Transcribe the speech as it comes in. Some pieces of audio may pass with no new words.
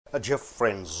Dear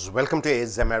friends, welcome to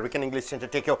A's American English Center.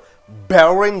 Take your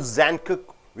bearings and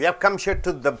cook. We have come here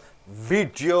to the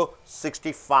video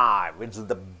 65, which is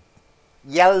the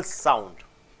L sound.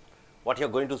 What you're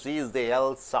going to see is the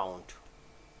L sound.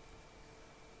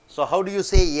 So how do you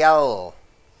say L?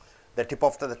 The tip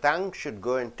of the tongue should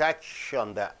go and touch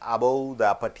on the above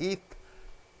the upper teeth,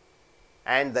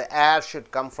 and the air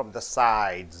should come from the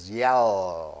sides.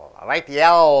 Yell, right?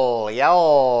 Yell,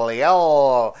 yell,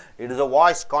 yell. It is a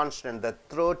voice consonant. The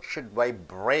throat should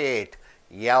vibrate.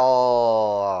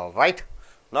 Yell, right?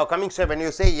 Now coming to when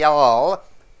you say yell,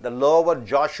 the lower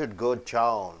jaw should go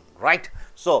down, right?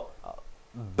 So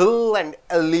Bill and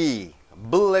Ellie,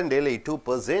 two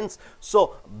persons.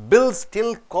 So Bill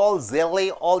still calls Ellie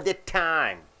all the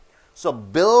time. So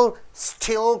Bill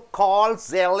still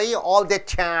calls Ellie all the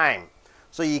time.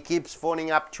 So he keeps phoning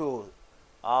up to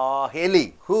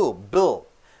Ellie. Who? Bill.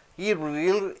 He'll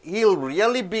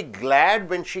really be glad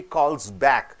when she calls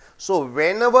back. So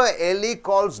whenever Ellie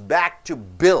calls back to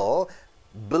Bill,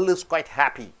 Bill is quite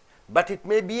happy. But it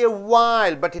may be a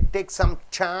while, but it takes some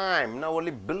time. Now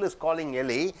only Bill is calling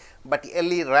Ellie, but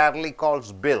Ellie rarely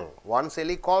calls Bill. Once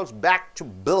Ellie calls back to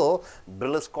Bill,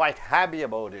 Bill is quite happy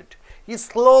about it. He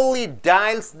slowly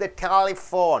dials the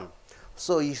telephone.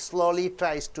 So he slowly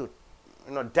tries to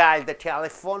dial the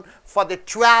telephone for the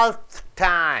 12th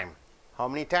time. How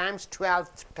many times?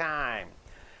 12th time.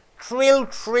 Trill,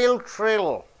 trill,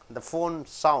 trill. The phone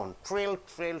sound. Trill,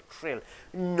 trill, trill.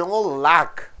 No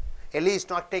luck. Ellie is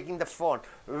not taking the phone.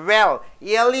 Well,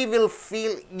 Ellie will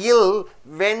feel ill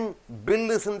when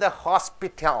Bill is in the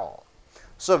hospital.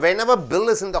 So whenever Bill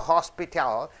is in the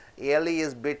hospital, Ellie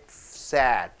is a bit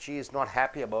sad. She is not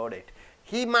happy about it.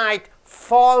 He might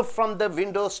fall from the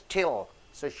window sill.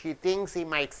 So she thinks he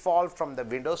might fall from the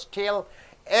window sill.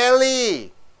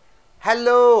 Ellie,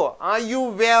 hello, are you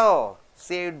well?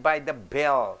 Saved by the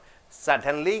bell.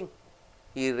 Suddenly,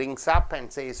 he rings up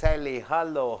and says, Ellie,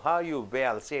 hello, how are you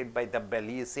well? Saved by the bell.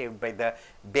 He is saved by the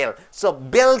bell. So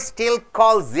Bill still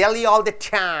calls Ellie all the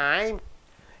time.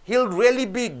 He'll really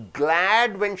be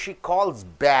glad when she calls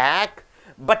back.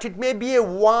 But it may be a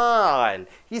while.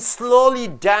 He slowly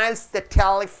dials the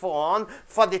telephone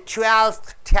for the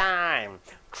 12th time.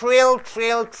 Trill,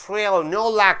 trill, trill. No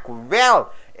luck.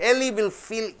 Well, Ellie will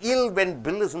feel ill when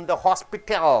Bill is in the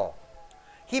hospital.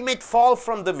 He might fall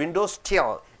from the window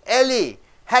sill. Ellie,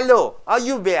 hello, are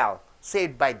you well?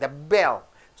 Said by the bell.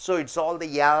 So it's all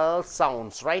the L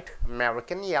sounds, right?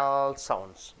 American L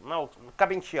sounds. Now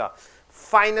coming here.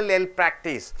 Final L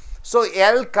practice. So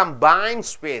L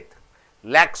combines with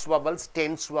lax vowels,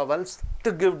 tense vowels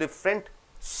to give different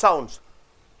sounds.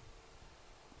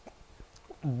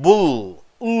 Bull,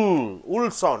 ul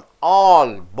sound,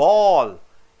 all, ball,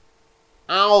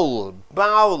 owl,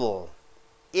 bowl,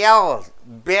 yell,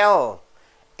 bell,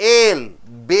 ale,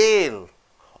 bale,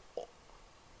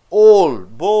 owl,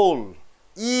 bowl,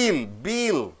 eel,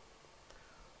 beel.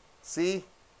 See,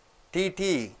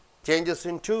 TT changes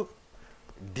into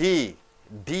D,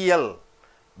 DL,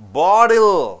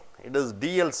 bottle. It is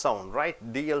DL sound, right?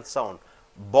 DL sound.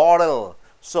 Bottle.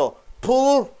 So,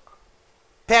 pull,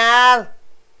 pal,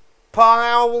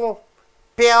 pile,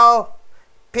 pill,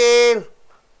 pale,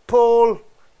 pull,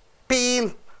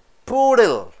 peel,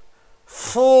 poodle,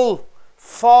 full,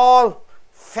 fall,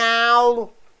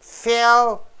 foul,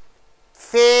 fell,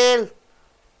 fail,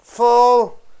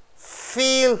 full,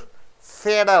 feel,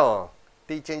 fiddle.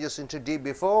 T changes into D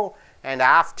before. And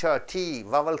after T,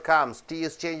 vowel comes, T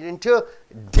is changed into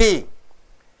D.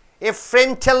 A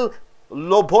frontal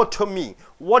lobotomy.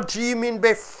 What do you mean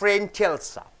by frontal,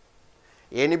 sir?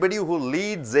 Anybody who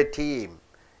leads a team,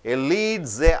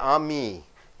 leads an army,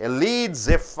 leads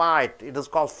a fight, it is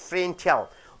called frontal.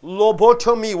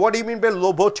 Lobotomy. What do you mean by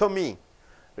lobotomy?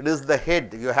 It is the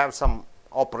head. You have some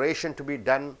operation to be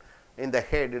done in the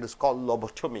head. It is called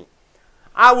lobotomy.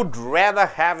 I would rather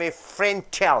have a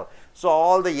frontal. So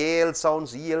all the AL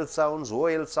sounds, EL sounds,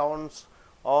 OL sounds,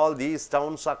 all these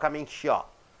sounds are coming here.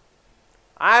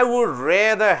 I would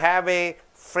rather have a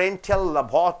frontal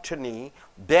lobotomy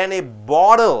than a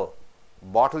bottle.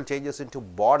 Bottle changes into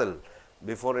bottle.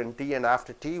 Before in T and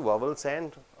after T, vowels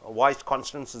and voice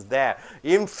consonants is there.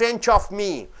 In French of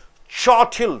me,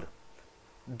 chortled,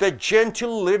 the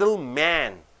gentle little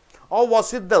man. Or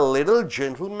was it the little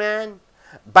gentleman?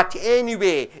 But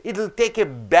anyway, it will take a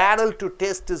barrel to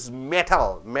test his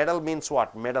metal. Metal means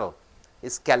what? Metal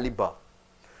is caliber.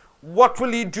 What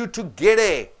will he do to get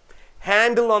a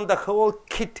handle on the whole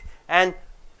kit and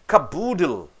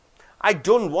caboodle? I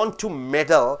don't want to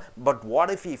meddle, but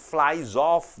what if he flies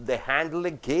off the handle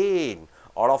again?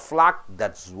 Out of luck,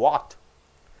 that's what.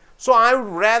 So I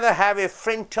would rather have a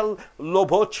frontal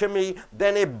lobotomy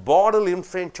than a bottle in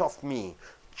front of me.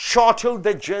 Chortled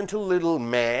the gentle little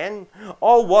man,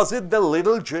 or was it the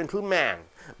little gentleman?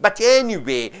 But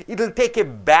anyway, it'll take a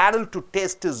battle to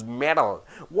test his mettle.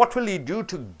 What will he do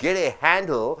to get a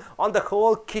handle on the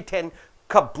whole kit and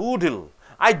caboodle?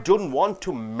 I don't want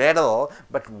to meddle,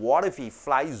 but what if he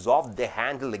flies off the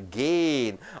handle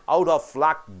again? Out of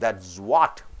luck, that's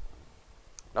what.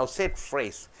 Now set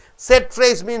phrase. Set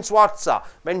phrase means what, sir?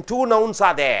 When two nouns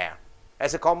are there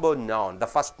as a combo noun, the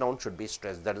first noun should be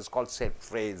stressed. That is called set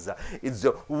phrase. It's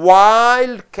a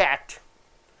wild cat.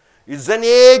 It's an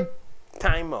egg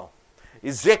timer.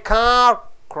 It's a car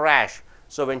crash.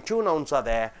 So when two nouns are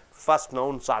there, first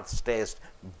nouns are stressed.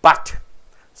 But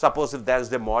suppose if there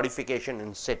is a modification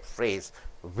in set phrase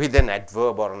with an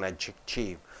adverb or an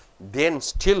adjective, then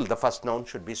still the first noun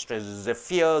should be stressed. It is a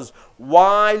fierce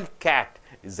wild cat.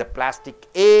 It is a plastic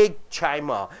egg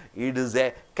chimer. It is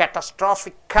a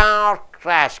catastrophic car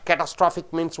crash.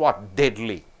 Catastrophic means what?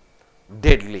 Deadly.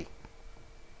 Deadly.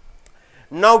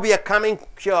 Now we are coming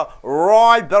here.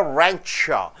 Roy the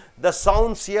rancher. The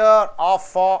sounds here are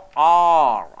for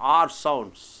R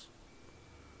sounds.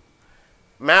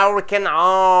 American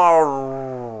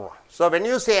R. So when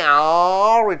you say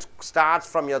R, it starts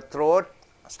from your throat,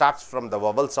 starts from the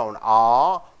vowel sound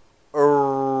R.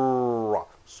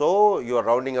 So you are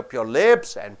rounding up your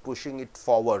lips and pushing it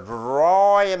forward.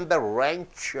 Roy and the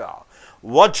rancher.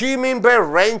 What do you mean by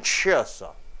rancher,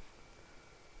 sir?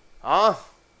 A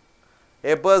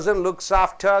person looks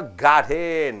after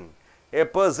garden. A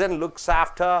person looks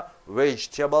after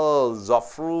vegetables or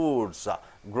fruits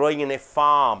growing in a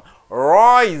farm.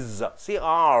 Roy's, see,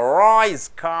 Roy's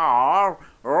car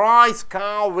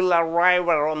will arrive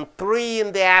around 3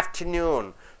 in the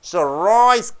afternoon. So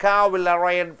Roy's car will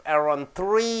arrive around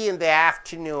 3 in the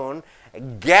afternoon.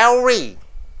 Gary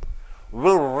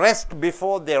will rest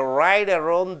before they ride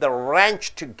around the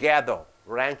ranch together.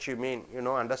 Ranch, you mean,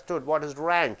 understood what is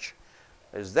ranch?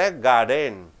 It's their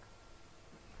garden.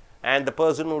 And the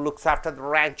person who looks after the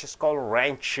ranch is called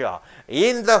rancher.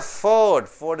 In the Ford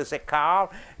is a car.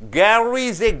 Gary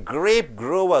is a grape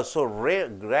grower. So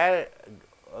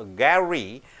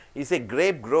Gary is a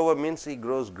grape grower, means he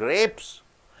grows grapes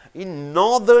in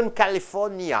Northern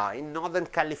California.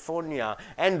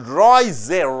 And Roy is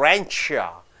a rancher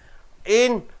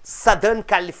in Southern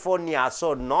California.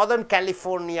 So Northern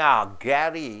California,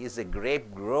 Gary is a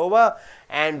grape grower,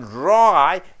 and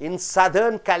Roy in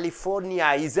Southern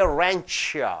California is a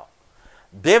rancher.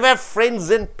 They were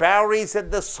friends in Paris at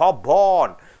the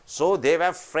Sorbonne. So they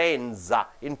were friends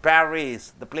in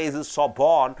Paris, the place is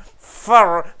Sorbonne,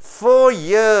 for 4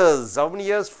 years. How many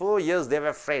years? 4 years they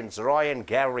were friends, Roy and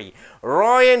Gary.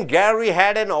 Roy and Gary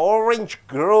had an orange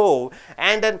grove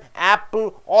and an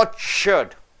apple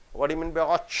orchard. What do you mean by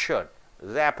orchard?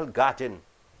 The apple garden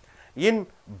in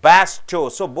Bastow.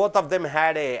 So both of them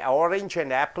had a orange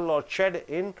and apple orchard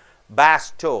in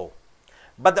Bastow.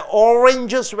 But the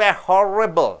oranges were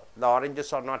horrible. The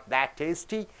oranges are not that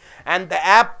tasty. And the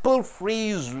apple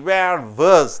trees were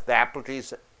worse. The apple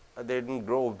trees, they didn't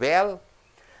grow well.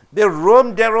 They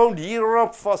roamed around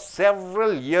Europe for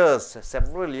several years.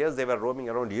 Several years they were roaming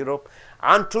around Europe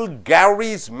until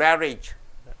Gary's marriage.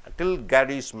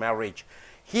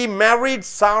 He married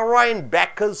Sarah in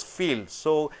Bakersfield.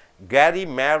 So Gary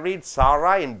married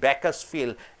Sarah in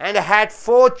Bakersfield and had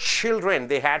 4 children.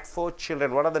 They had 4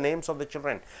 children. What are the names of the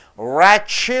children?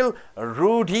 Rachel,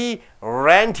 Rudy,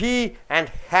 Randy, and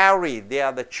Harry. They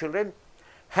are the children.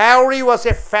 Harry was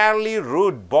a fairly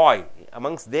rude boy.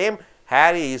 Amongst them,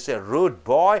 Harry is a rude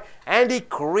boy, and he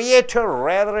created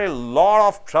rather a lot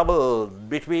of trouble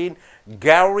between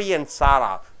Gary and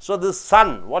Sarah. So the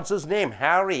son, what's his name?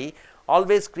 Harry,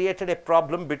 always created a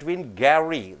problem between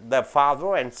Gary, the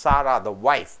father, and Sarah, the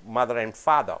wife, mother and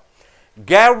father.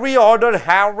 Gary ordered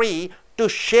Harry to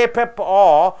shape up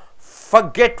or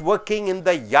forget working in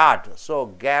the yard. So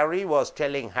Gary was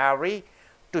telling Harry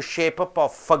to shape up or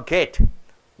forget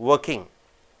working.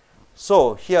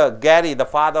 So here Gary, the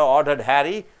father, ordered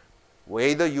Harry,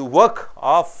 either you work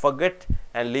or forget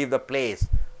and leave the place.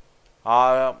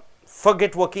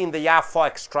 Forget working in the yard for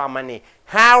extra money.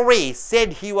 Harry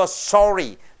said he was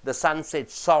sorry. The son said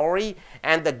sorry,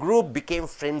 and the group became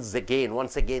friends again.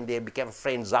 Once again, they became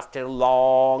friends after a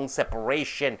long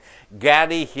separation.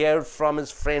 Gary heard from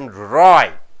his friend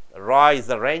Roy. Roy is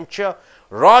the rancher.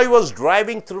 Roy was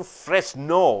driving through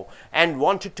Fresno and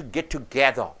wanted to get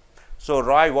together. So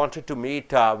Roy wanted to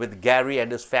meet with Gary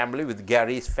and his family, with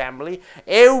Gary's family.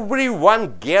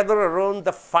 Everyone gathered around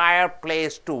the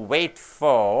fireplace to wait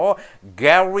for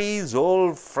Gary's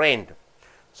old friend.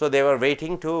 So they were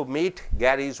waiting to meet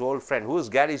Gary's old friend. Who is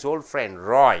Gary's old friend?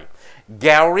 Roy.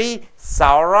 Gary,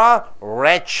 Sarah,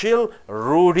 Rachel,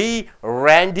 Rudy,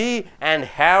 Randy, and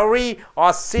Harry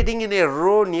are sitting in a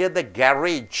row near the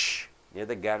garage. Near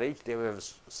the garage, they were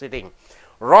sitting.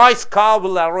 Roy's car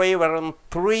will arrive around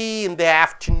 3 in the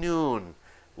afternoon.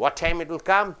 What time it will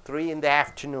come? 3 in the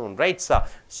afternoon, right, sir?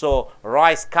 So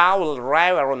Roy's car will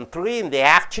arrive around 3 in the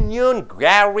afternoon.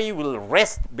 Gary will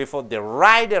rest before they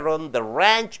ride around the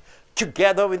ranch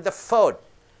together with the Ford.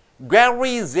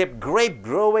 Gary is a grape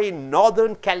grower in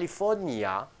Northern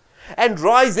California, and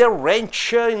Roy is a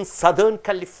rancher in Southern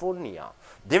California.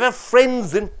 They were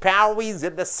friends in Paris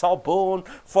at the Sorbonne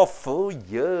for 4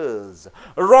 years.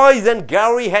 Roy and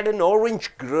Gary had an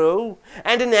orange grove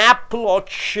and an apple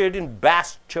orchard in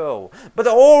Bastow. But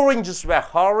the oranges were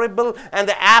horrible and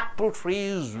the apple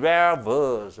trees were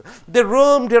worse. They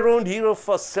roamed around here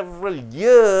for several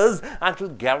years until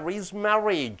Gary's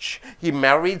marriage. He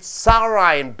married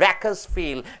Sarah in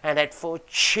Bakersfield and had 4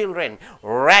 children: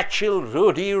 Rachel,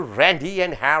 Rudy, Randy,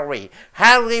 and Harry.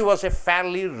 Harry was a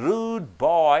fairly rude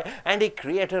boy, and he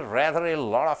created rather a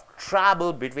lot of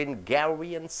trouble between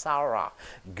Gary and Sarah.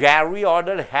 Gary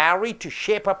ordered Harry to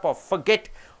shape up or forget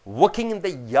working in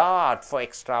the yard for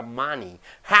extra money.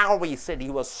 Harry said he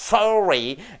was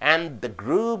sorry, and the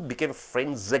group became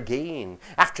friends again.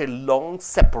 After a long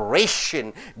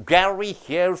separation, Gary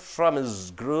heard from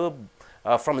his group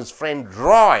from his friend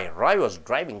Roy. Roy was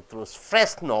driving through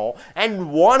Fresno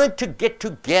and wanted to get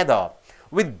together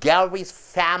with Gary's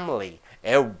family.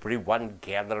 Everyone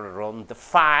gathered around the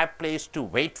fireplace to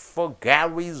wait for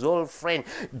Gary's old friend.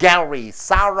 Gary,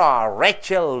 Sarah,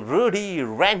 Rachel, Rudy,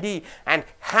 Randy, and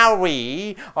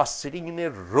Harry are sitting in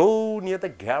a row near the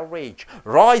garage.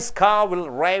 Roy's car will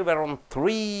arrive around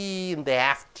 3 in the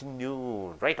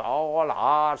afternoon. Right? All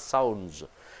R sounds.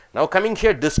 Now coming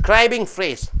here, describing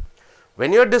phrase.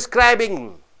 When you're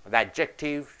describing, the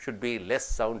adjective should be less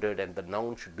sounded and the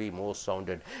noun should be more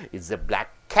sounded. It's a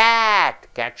black cat.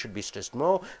 Cat should be stressed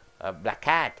more. Black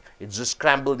cat. It's a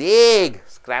scrambled egg.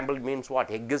 Scrambled means what?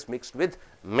 Egg is mixed with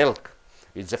milk.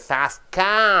 It's a fast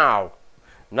cow.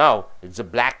 Now, it's a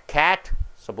black cat.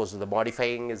 Suppose the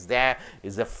modifying is there.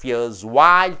 It's a fierce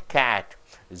wild cat.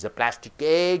 It's a plastic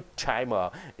egg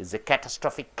timer. It's a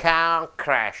catastrophic car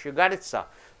crash. You got it, sir?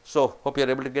 So, hope you are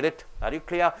able to get it. Are you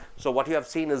clear? So, what you have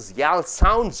seen is yell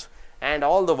sounds and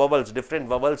all the vowels, different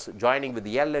vowels joining with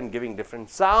yell and giving different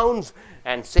sounds,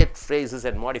 and set phrases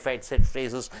and modified set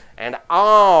phrases, and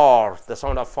R, the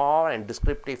sound of R, and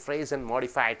descriptive phrase and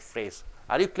modified phrase.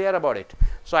 Are you clear about it?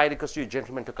 So, I request you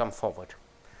gentlemen to come forward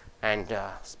and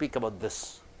speak about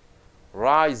this.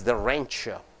 Ra is the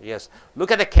rancher. Yes. Look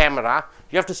at the camera.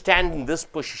 You have to stand in this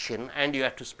position and you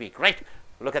have to speak, right?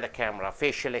 Look at the camera.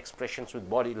 Facial expressions with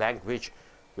body language,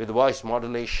 with voice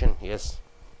modulation. Yes.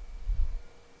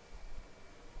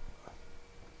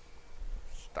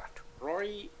 Start.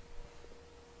 Roy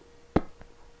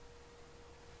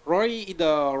is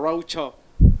the rancher.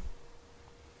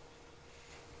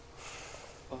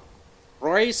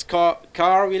 Roy's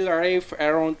car will arrive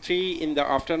around 3 in the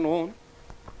afternoon.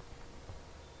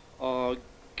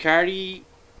 Gary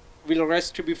will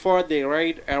rest before they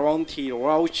ride around the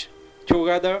ranch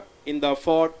together in the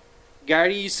Ford.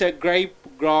 Gary is a grape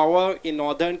grower in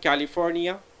Northern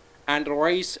California, and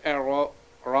Roy is a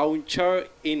rancher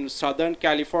in Southern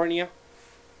California.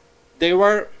 They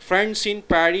were friends in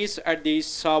Paris at the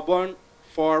Sorbonne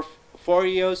for 4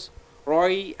 years.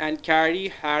 Roy and Gary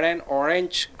had an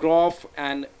orange grove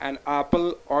and an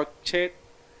apple orchard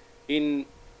in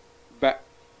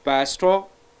Bastow,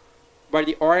 but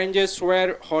the oranges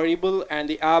were horrible and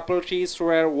the apple trees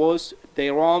were worse. They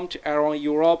roamed around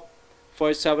Europe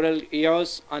for several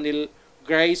years until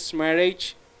Gary's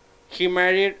marriage. He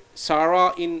married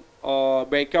Sarah in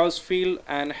Bakersfield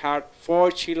and had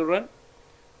 4 children: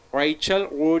 Rachel,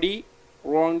 Rudy,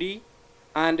 Randy,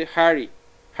 and Harry.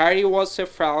 Harry was a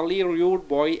fairly rude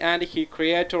boy, and he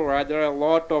created rather a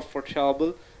lot of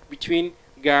trouble between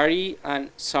Gary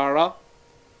and Sarah.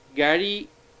 Gary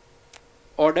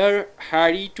ordered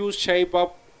Harry to shape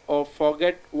up or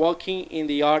forget working in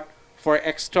the yard for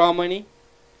extra money.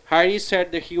 Harry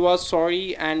said that he was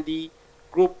sorry, and the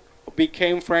group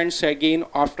became friends again.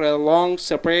 After a long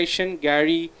separation,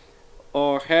 Gary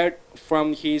heard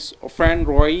from his friend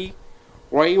Roy.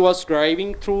 Roy was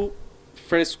driving through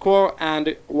Fresno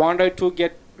and wanted to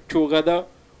get together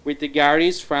with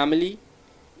Gary's family.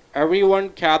 Everyone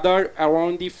gathered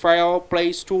around the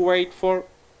fireplace to wait for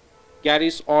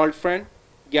Gary's old friend.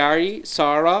 Gary,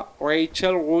 Sarah,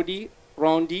 Rachel, Rudy,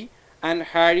 Randy, and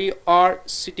Harry are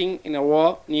sitting in a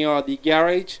row near the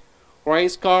garage.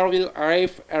 Roy's car will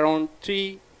arrive around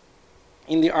 3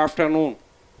 in the afternoon.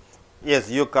 Yes,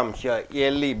 you come here.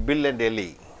 Ellie, Bill and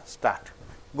Ellie. Start.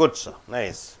 Good, sir.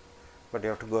 Nice. But you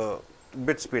have to go a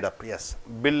bit speed up. Yes.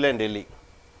 Bill and Ellie.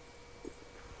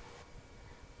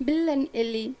 Bill and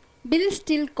Ellie. Bill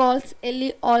still calls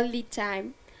Ellie all the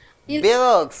time.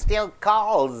 Bill still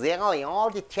calls Ellie all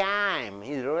the time.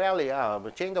 He's really,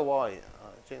 change the voice.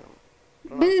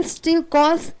 Bill still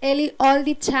calls Ellie all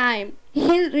the time.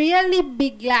 He'll really be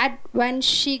glad when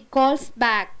she calls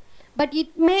back, but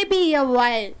it may be a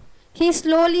while. He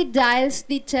slowly dials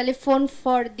the telephone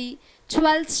for the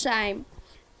 12th time.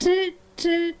 Trill,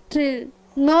 trill, trill.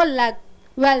 No luck.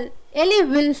 Well, Ellie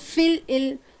will feel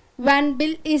ill when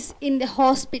Bill is in the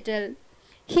hospital.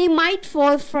 He might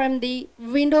fall from the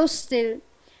window still.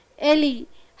 Ellie,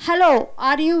 hello,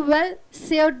 are you well?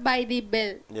 Saved by the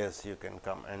Bill. Yes, you can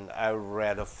come. And I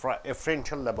read a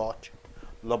French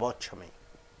lobotomy.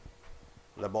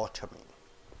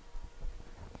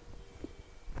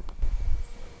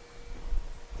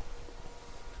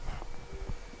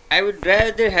 I would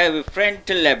rather have a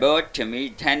frontal lobotomy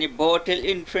than a bottle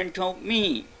in front of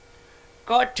me.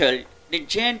 Cottle, the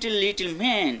gentle little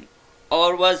man,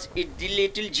 or was it the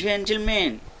little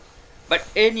gentleman? But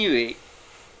anyway,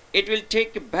 it will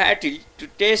take a battle to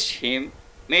test him,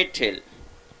 metal.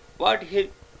 What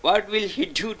will he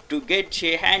do to get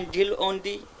a handle on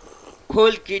the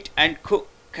whole kit and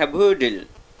caboodle?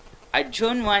 I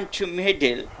don't want to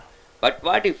meddle, but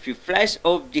what if he flies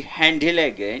off the handle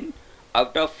again?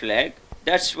 Out of flag,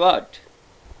 that's what.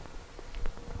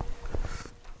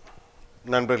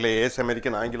 நண்பர்களே, S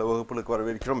American ஆங்கில வகுப்புகளுக்கு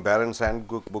வரவேற்கிறோம். Balance and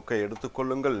புக்கை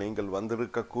எடுத்துக்கொள்ளுங்கள். நீங்கள்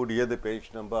வந்திருக்கக்கூடியது page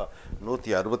number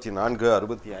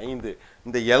 164, 65.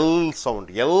 இந்த L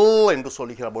sound, L என்று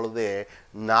சொல்லுகிற பொழுது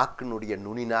நாக்கினுடைய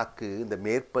நுனி நாக்கு இந்த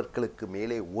மேற்பற்களுக்கு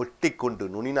மேலே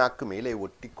ஒட்டிக்கொண்டு, நுனி நாக்கு மேலே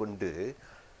ஒட்டிக்கொண்டு,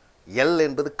 எல்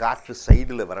என்பது காற்று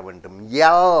சைடில் வர வேண்டும்.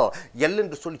 எல்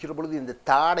என்று சொல்கிற பொழுது இந்த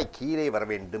தாடை கீழே வர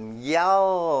வேண்டும்.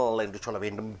 எல் என்று சொல்ல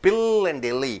வேண்டும். Bill and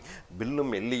எல்லி,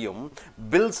 பில்லும் எல்லியும்.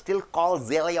 Bill still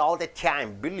calls எல்லி all the time.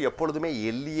 Bill எப்பொழுதுமே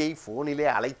எல்லியை ஃபோனிலே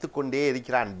அழைத்து கொண்டே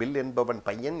இருக்கிறான். பில் என்பவன்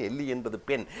பையன், எல்லி என்பது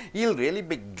பெண். He'll really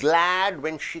be glad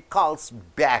when she calls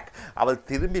back. அவள்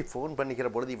திரும்பி ஃபோன் பண்ணுகிற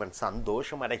பொழுது இவன்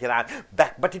சந்தோஷம் அடைகிறான்.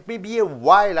 But it may be a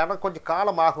while. ஆனால் கொஞ்சம்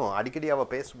காலமாகும். அடிக்கடி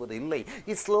அவள் பேசுவது இல்லை.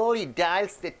 He slowly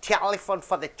dials the telephone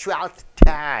for the 12th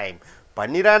time.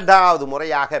 12வது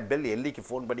முறையாக பெல் எல்லிக்கு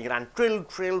ஃபோன் பண்ணுகிறான். Drill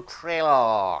drill drill.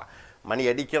 மணி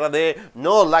அடிக்கிறது.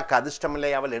 நோ லக்,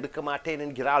 அதிர்ஷ்டமில்லை, அவள் எடுக்க மாட்டேன்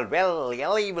என்கிறாள். Well,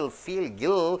 எல்லி will feel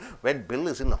kill when bill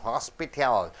is in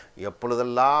hospital.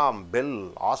 எப்பொழுதெல்லாம் பெல்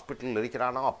ஹாஸ்பிட்டலில்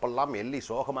இருக்கிறானோ அப்பெல்லாம் எல்லி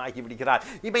சோகமாகி விடுகிறாள்.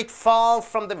 He might fall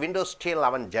from the window still.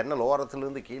 அவன் ஜன்னல்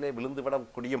ஓரத்திலிருந்து கீழே விழுந்து விட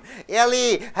முடியும். எல்லி,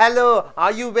 hello,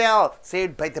 are you well?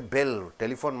 said by the bell.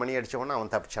 Telephone மணி அடித்தவொன்னே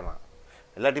அவன் தப்பிச்சான்.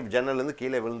 இல்லாட்டி ஜன்னல்லேருந்து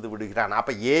கீழே விழுந்து விடுகிறான்.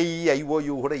 அப்போ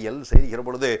AEIOU கூட எல் செய்கிற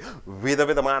பொழுது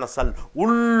விதவிதமான சல்.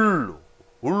 உள்,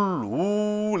 உள்,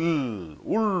 ஊல்,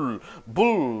 உள்,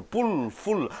 புல், புல்,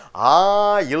 ஃபுல்,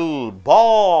 ஆயில்,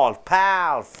 பால்,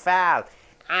 பால், ஃபேல்,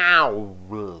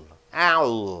 ஆவில்,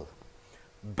 all,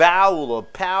 Pavul,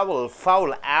 Pavul,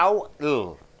 foul, ஆவில்,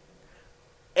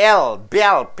 L,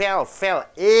 bell, pell, fell,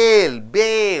 ale,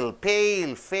 bale,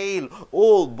 pale, fail,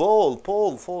 old, bowl,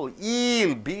 pole, fall,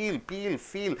 eel, beel, peel,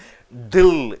 feel,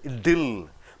 dill, dill,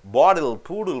 bottle,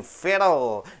 poodle, fiddle.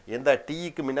 எந்த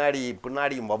டீக்கு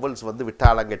பின்னாடியும் வவல்ஸ் வந்து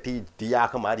விட்டால் அங்கே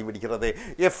டீயாக மாறிவிடுகிறது.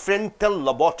 A frontal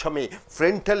lobotomy.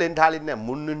 ஃப்ரண்டல் என்றால் என்ன?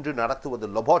 முன்னின்று நடத்துவது.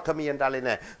 lobotomy என்றால்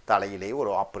என்ன? தலையிலே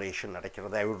ஒரு ஆப்ரேஷன்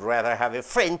நடக்கிறது. I would rather have a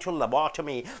frontal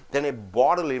lobotomy than a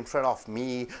bottle in front of me,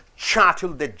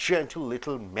 chattled the gentle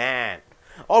little man.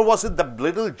 Or was it the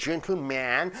little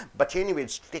gentleman? But anyway,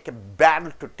 it's take a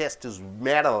battle to test his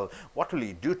mettle. What will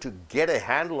he do to get a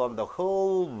handle on the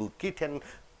whole kit and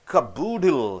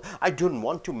caboodle? I don't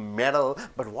want to meddle,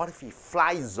 but what if he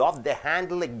flies off the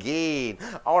handle again?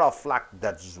 Out of luck,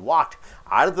 that's what.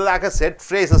 அடுத்ததாக set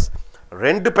phrases.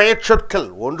 ரெண்டு பெயர் சொற்கள்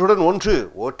ஒன்றுடன் ஒன்று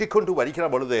ஒட்டிக்கொண்டு வருகிற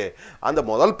பொழுது அந்த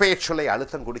முதல் பெயர் சொல்லை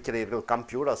அழுத்தம் கொடுக்கிறீர்கள்.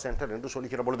 கம்ப்யூட்டர் சென்டர் என்று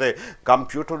சொல்கிற பொழுது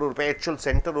கம்ப்யூட்டர் ஒரு பெயர் சொல்,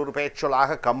 சென்டர் ஒரு பெயர்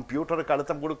சொல்லாக கம்ப்யூட்டருக்கு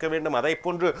அழுத்தம் கொடுக்க வேண்டும். அதை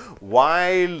போன்று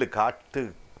வைல்டு, காட்டு,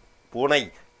 பூனை,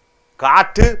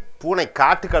 காட்டு, பூனை,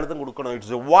 காட்டுக்கு அழுத்தம் கொடுக்கணும்.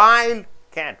 It's a wild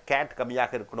cat, gate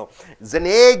கம்மியாக இருக்கணும். இட்ஸ் an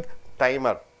egg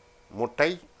timer,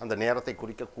 முட்டை அந்த நேரத்தை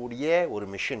குறிக்கக்கூடிய ஒரு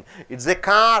machine. It's a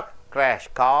car crash,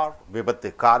 car விபத்து,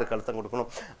 காருக்கு அழுத்தம் கொடுக்கணும்.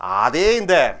 அதே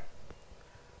இந்த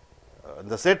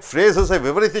செட் ஃப்ரேசஸை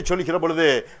விவரித்து சொல்லிக்கிற பொழுது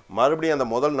மறுபடியும் அந்த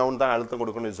முதல் நவுன் தான் அழுத்தம்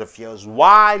கொடுக்கணும். It's a fierce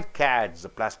wild cat, it's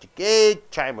a plastic egg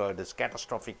timer, it's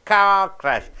catastrophic car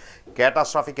crash.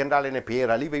 catastrophic என்றால் என்ன?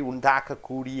 பேரழிவை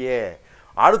உண்டாக்கக்கூடிய.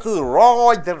 அடுத்தது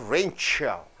ராய் த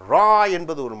ரேஞ்சர். ராய்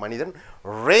என்பது ஒரு மனிதன்,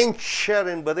 ரேஞ்சர்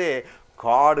என்பது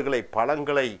காடுகளை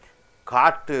பழங்களை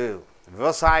காட்டு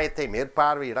விவசாயத்தை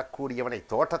மேற்பார்வையிடக்கூடியவனை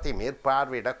தோட்டத்தை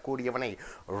மேற்பார்வையிடக்கூடியவனை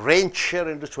ரேஞ்சர்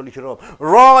என்று சொல்கிறோம்.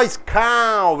 Royce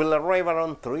car will arrive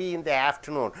around 3 in the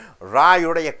afternoon.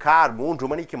 ராயுடைய car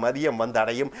 3 மணிக்கு மதியம் வந்து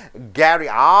அடையும். கேரி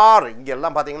ஆர்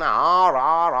இங்கெல்லாம் பார்த்தீங்கன்னா ஆர்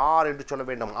ஆர் ஆர் என்று சொல்ல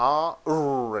வேண்டும்,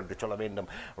 ஆர் என்று சொல்ல வேண்டும்.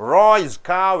 Royce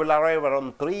car will arrive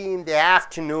around 3 in the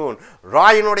afternoon.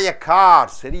 ராயினுடைய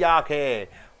car சரியாக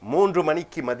 3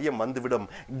 மணிக்கு மதியம் வந்துவிடும்.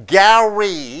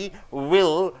 Gary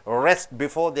will rest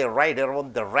before they ride around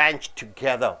the ranch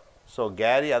together. So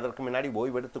Gary அதற்கு முன்னாடி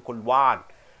ஓய்வெடுத்துக் கொள்வான்.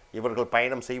 இவர்கள்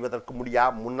பயணம் செய்வதற்கு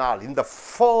முன்னால் இந்த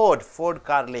fort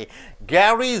கார்லே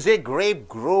Gary is a grape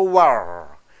grower.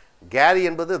 Carry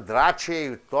என்பது திராட்சை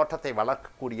தோட்டத்தை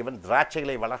வளர்க்கக்கூடியவன்,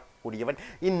 திராட்சைகளை வளர்க்கக்கூடியவன்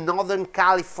in northern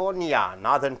California.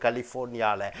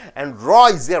 And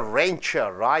Roy is a rancher.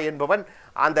 Roy என்பவன்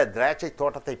அந்த திராட்சை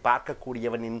தோட்டத்தை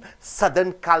பார்க்கக்கூடியவன் in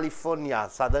southern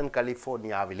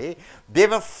Californiaவிலே. They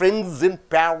were friends in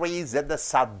Paris at the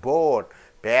suburb.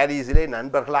 பாரிஸிலே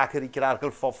நண்பர்களாக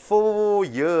இருக்கிறார்கள் for 4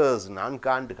 years,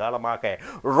 4 ஆண்டு காலமாக.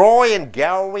 Roy and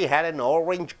Gary had an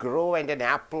orange grove and an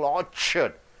apple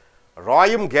orchard.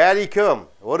 ராயும் கேரிக்கும்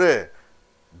ஒரு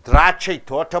திராட்சை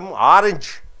தோட்டம்,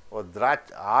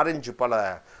 ஆரஞ்சு பல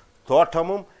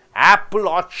தோட்டமும் apple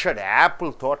orchard,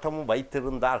 apple தோட்டமும்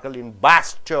வைத்திருந்தார்கள் in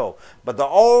Basto. But the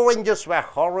oranges were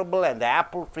horrible and the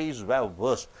apple trees were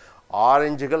worse.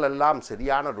 ஆரஞ்சுகள் எல்லாம்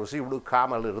சரியான ருசி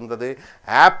உடுக்காமல் இருந்தது,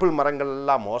 ஆப்பிள் மரங்கள்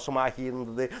எல்லாம் மோசமாகி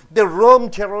இருந்தது. They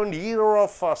roamed around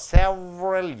Europe for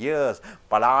several years.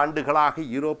 பல ஆண்டுகளாக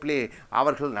யூரோப்பிலே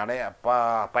அவர்கள்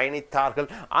பயணித்தார்கள்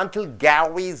until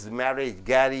Gary's marriage,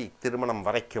 கேரி திருமணம்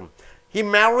வரைக்கும். He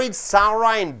married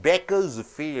Sarah in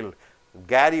Bakersfield.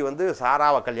 Carry வந்து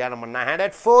சாராவை கல்யாணம் பண்ணா. had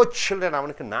 4 children.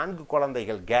 அவனுக்கு 4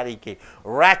 குழந்தைகள் கேரிக்கு.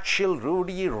 Rachel,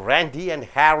 Rudy, Randy and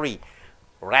Harry.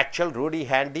 Rachel, Rudy,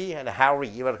 Andy and Harry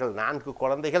இவர்கள் 4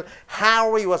 குழந்தைகள்.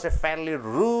 Harry was a fairly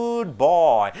rude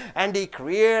boy and he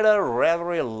created a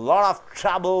lot of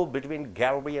trouble between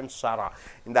Gary and Sarah.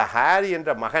 இந்த Harry என்ற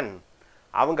மகன்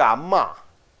அவங்க அம்மா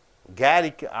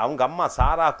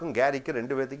சாராக்கும் கேரிக்கு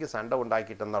 2 பேத்துக்கு சண்டை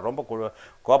உண்டாக்கிட்டு இருந்தான். ரொம்ப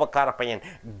கோபக்கார பையன்.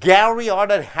 Gary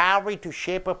ordered Harry to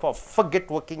shape up or forget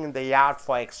working in the yard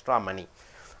for extra money.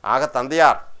 ஆக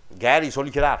தந்தையார் கேரி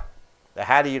சொல்கிறார்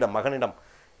ஹாரியிடம், மகனிடம்,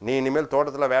 நீ இனிமேல்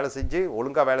தோட்டத்தில் வேலை செஞ்சு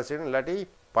ஒழுங்காக வேலை செய்யணும், இல்லாட்டி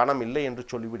பணம் இல்லை என்று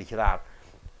சொல்லிவிடுகிறார்.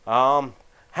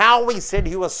 Harry said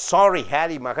he was sorry.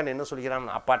 Harry மகன் என்ன சொல்கிறான்,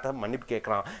 அப்பாட்ட மன்னிப்பு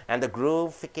கேட்குறான். And the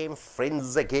group became friends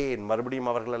again.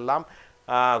 மறுபடியும் அவர்கள் எல்லாம்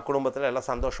குடும்பத்தில் எல்லாம்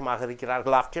சந்தோஷமாக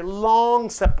இருக்கிறார்கள். After long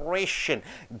separation,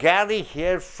 Gary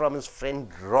heard from his friend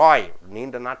Roy.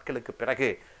 நீண்ட நாட்களுக்கு பிறகு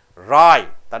ராய்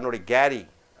தன்னுடைய கேரி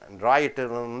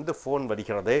ராயிட்டிருந்து ஃபோன்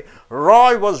வருகிறது.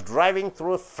 Rai was driving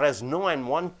through Fresno and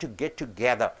want to get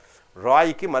together.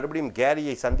 ராய்க்கு மறுபடியும்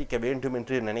கேரியை சந்திக்க வேண்டும்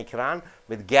என்று நினைக்கிறான்.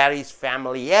 With carries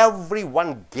family every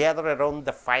one gather around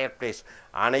the fire place.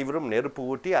 அனைவரும் நெருப்பு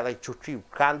ஊட்டி அதை சுற்றி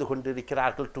உட்கார்ந்து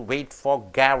கொண்டிருக்கிறார்கள். To wait for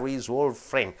carries old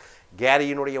friend.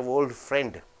 கேரியினுடைய old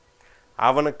friend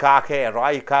அவனுக்காக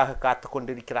ராய்க்காக காத்து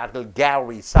கொண்டிருக்கிறார்கள்.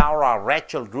 Gary, Sarah,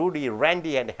 Rachel, Rudy,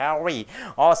 Randy and Harry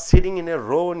are sitting in a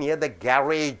row near the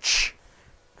garage.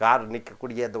 Car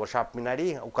நிற்கக்கூடிய அந்த ஷாப் முன்னாடி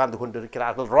உட்கார்ந்து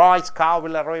கொண்டிருக்கிறார்கள். Roy's car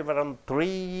will arrive around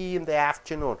 3 in the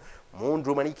afternoon.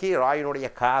 3 மணிக்கு ராயினுடைய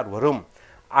car வரும்.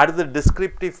 அடுத்து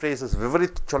டிஸ்கிரிப்டிவ் ஃப்ரேசஸ்,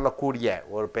 விவரித்து சொல்லக்கூடிய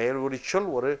ஒரு பெயர் சொல்,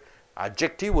 ஒரு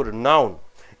அட்ஜெக்டிவ், ஒரு noun.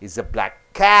 is a black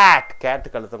cat.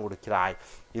 கேட்டுக்கு அழுத்தம் கொடுக்கிறாய்.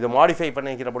 இதை மாடிஃபை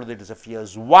பண்ணிக்கிற பொழுது it is a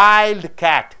fierce wild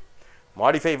cat.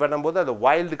 Modify பண்ணும்போது அது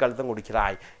வைல்டுக்கு அழுத்தம்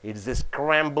கொடுக்கிறாய். It is a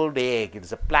scrambled egg. it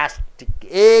is a plastic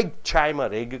egg chimer.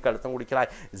 எக்குக்கு அழுத்தம் கொடுக்கிறாய்.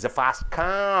 it's a fast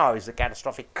car. it's a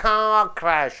catastrophic car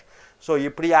crash. So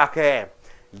இப்படியாக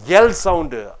L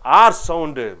sound, R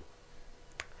sound,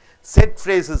 set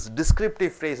phrases,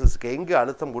 descriptive ஃப்ரேசஸ்க்கு எங்கு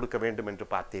அழுத்தம் கொடுக்க வேண்டும் என்று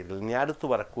பார்த்தீர்கள். இனி அடுத்து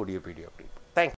வரக்கூடிய வீடியோ